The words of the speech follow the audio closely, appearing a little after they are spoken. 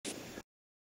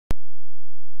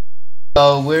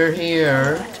So we're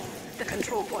here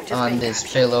on this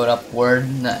payload upward,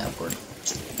 not upward.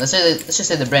 Let's just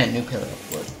say the brand new payload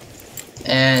upward,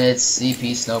 and it's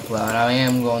CP Snowplow. I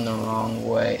am going the wrong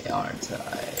way, aren't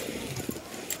I?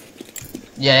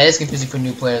 Yeah, it's confusing for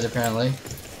new players apparently.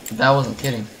 That wasn't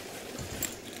kidding.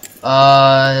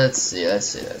 Let's see.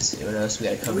 What else we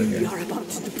gotta cover here?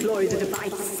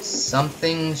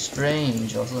 Something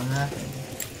strange also happened.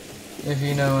 If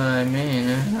you know what I mean.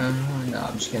 No,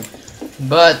 I'm just kidding.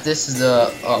 But this is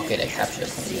the okay, that capture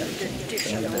this,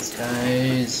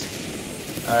 guys.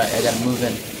 Alright, I gotta move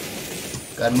in.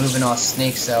 Gotta move in all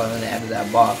snakes out and then add to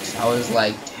that box. I was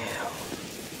like, damn.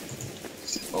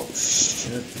 Oh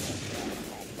shit.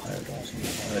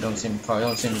 Probably don't see me. Probably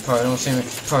don't see me. Probably don't see me.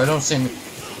 Probably don't see me.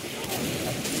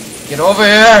 Get over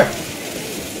here!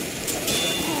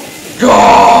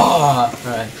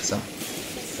 Alright, so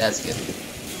that's good.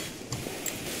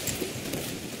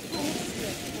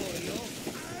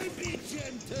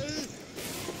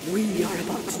 We are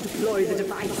about to deploy the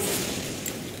device.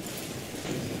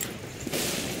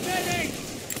 Medic!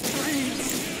 3,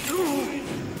 2,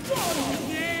 1.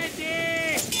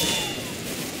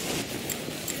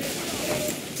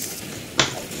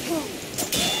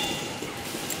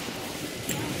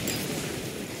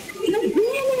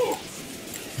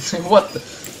 What the?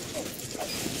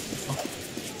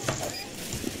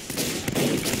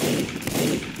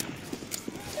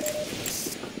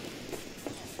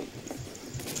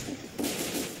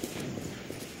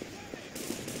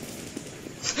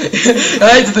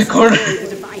 Right to the corner.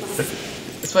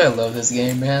 That's why I love this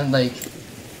game, man. Like,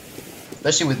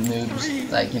 especially with noobs.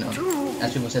 Like, you know,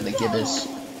 as people say, the gibbous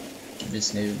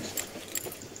noobs.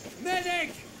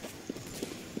 Medic!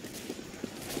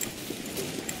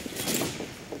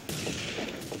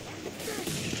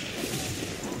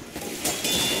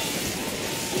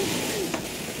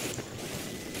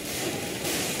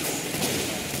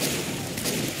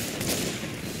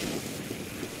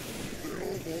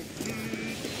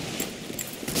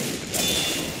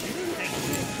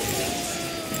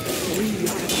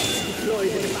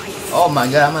 Oh my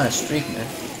god, I'm on a streak, man.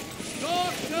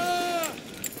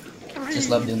 Just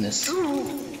love doing this thing.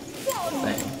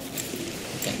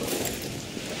 Can't go back.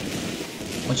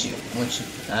 Once you,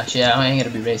 actually, I ain't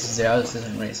gonna be racist there. I was just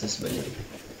racist, but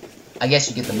I guess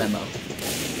you get the memo.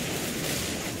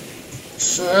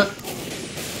 Shit.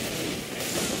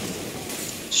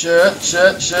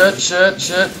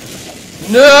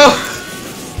 No!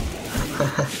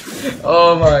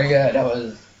 Oh my god, that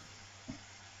was.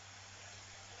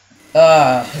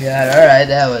 Oh god, alright,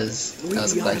 that was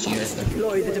clutchy right there.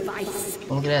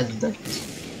 Oh, look at that, duckies.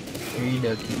 3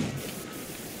 duckies.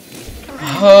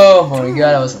 Oh my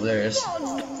god, that was hilarious.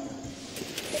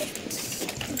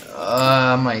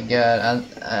 Oh my god,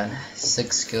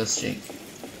 6 kill streak.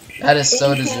 That is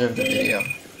so deserved the video.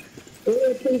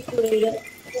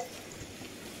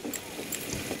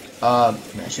 Man,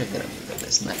 I should get up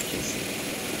this knife case.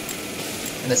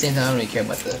 At the same time, I don't really care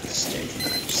about the stage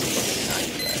knife, just the fucking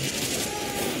knife, right?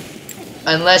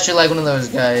 Unless you're like one of those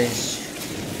guys.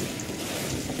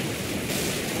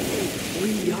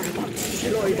 We are about to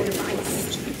destroy the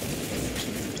device.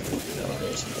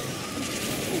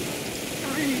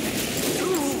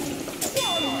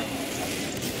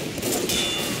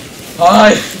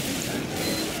 Hi!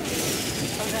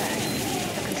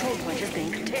 The control point is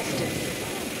being contested.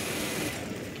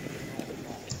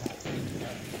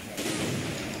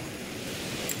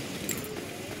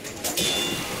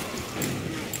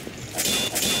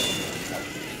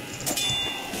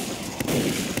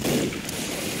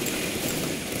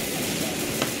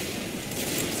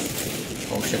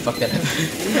 Oh shit, fuck that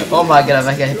heavy. Oh my god, if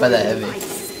I got hit by that heavy,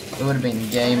 it would have been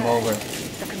game over.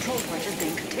 The control point is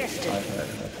being contested.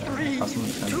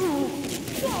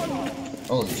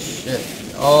 Holy shit.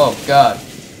 Oh god.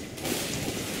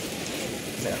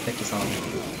 I gotta pick this on.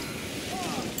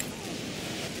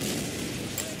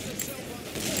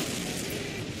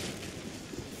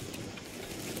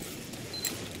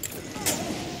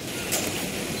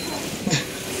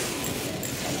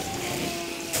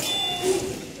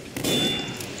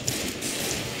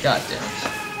 God damn it.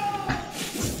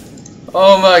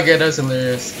 Oh my god, that's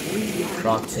hilarious.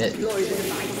 Croc pit.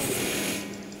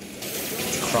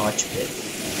 Crotch pit.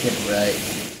 Get it right.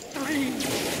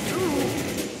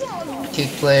 Kick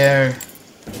player.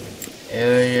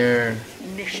 Area.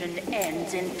 Mission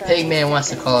ends in Pigman wants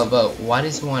to call a vote. Why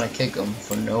does he want to kick him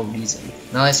for no reason?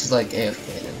 Not unless he's like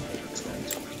AFK then.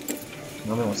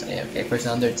 Nobody wants an AFK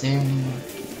person on their team.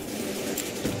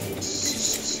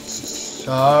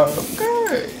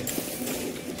 Okay.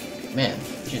 Man,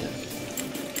 Jesus.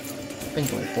 I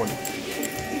think only 40.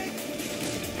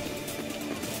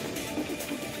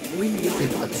 People looking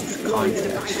for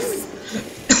contracts.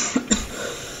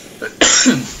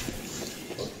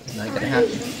 Not gonna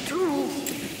happen.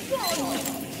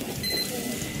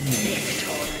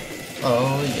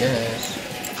 Oh yes.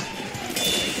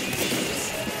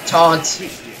 Taunt.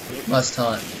 Must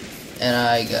taunt. And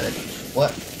I got it.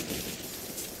 What?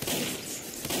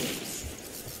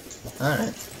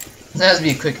 Alright. That has to be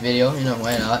a quick video, you know,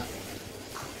 why not?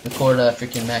 Record a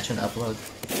freaking match and upload.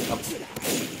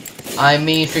 I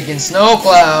mean freaking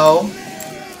snowplow!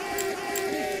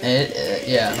 And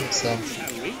yeah, so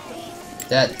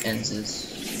that ends this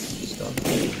stuff.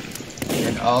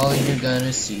 And all you're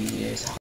gonna see is